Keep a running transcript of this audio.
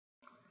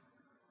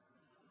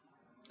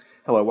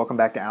Hello, welcome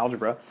back to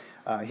Algebra.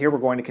 Here we're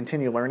going to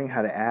continue learning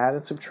how to add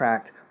and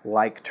subtract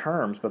like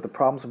terms, but the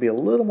problems will be a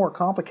little more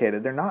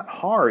complicated. They're not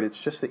hard,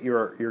 it's just that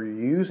you're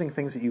using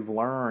things that you've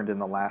learned in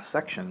the last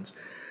sections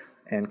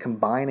and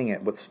combining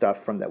it with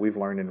stuff that we've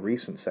learned in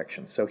recent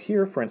sections. So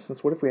here, for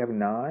instance, what if we have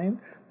 9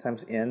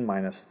 times n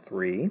minus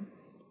 3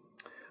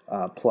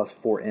 plus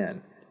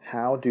 4n?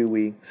 How do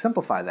we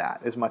simplify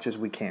that as much as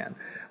we can?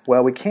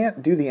 Well, we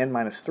can't do the n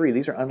minus 3.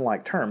 These are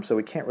unlike terms, so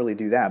we can't really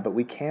do that, but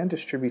we can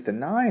distribute the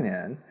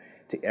 9n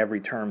to every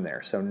term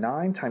there. So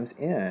 9 times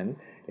n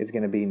is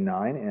going to be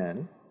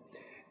 9n.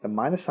 The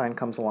minus sign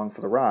comes along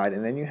for the ride,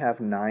 and then you have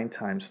 9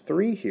 times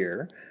 3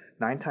 here.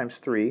 9 times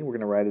 3, we're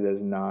going to write it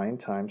as 9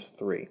 times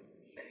 3.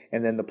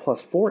 And then the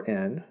plus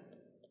 4n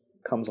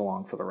comes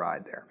along for the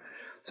ride there.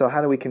 So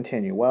how do we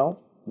continue? Well,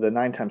 the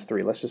 9 times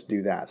 3, let's just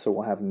do that. So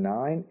we'll have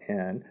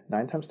 9n.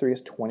 9 times 3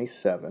 is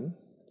 27.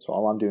 So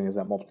all I'm doing is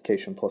that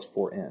multiplication plus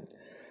 4n.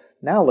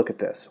 Now look at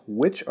this.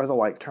 Which are the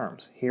like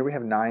terms? Here we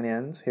have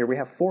 9n's, here we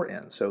have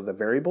 4n's. So the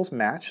variables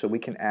match, so we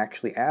can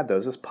actually add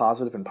those as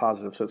positive and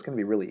positive, so it's going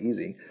to be really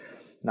easy.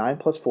 9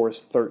 plus 4 is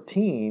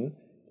 13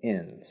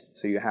 n's.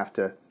 So you have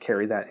to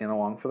carry that n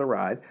along for the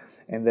ride.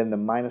 And then the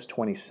minus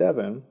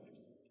 27,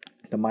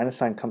 the minus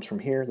sign comes from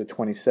here, the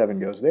 27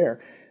 goes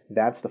there.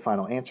 That's the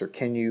final answer.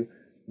 Can you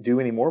do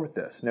any more with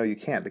this? No, you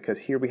can't, because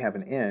here we have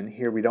an n,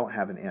 here we don't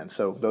have an n.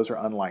 So those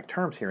are unlike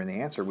terms here in the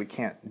answer. We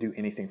can't do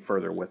anything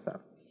further with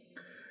them.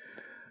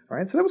 All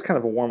right, so that was kind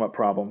of a warm-up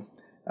problem.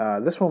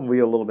 This one will be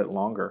a little bit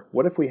longer.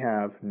 What if we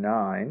have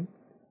 9,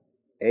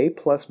 a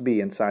plus b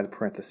inside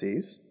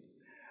parentheses,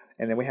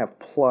 and then we have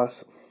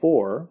plus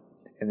 4,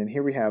 and then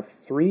here we have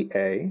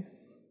 3a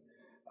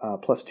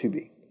plus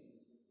 2b.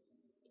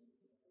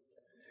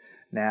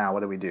 Now,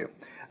 what do we do?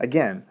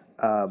 Again,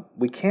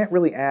 we can't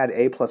really add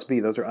a plus b.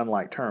 Those are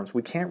unlike terms.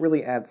 We can't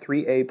really add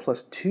 3a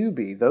plus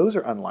 2b. Those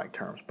are unlike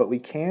terms. But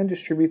we can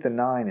distribute the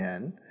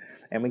 9n,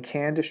 and we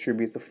can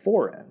distribute the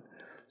 4n.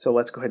 So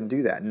let's go ahead and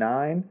do that.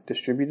 9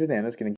 distributed n is going to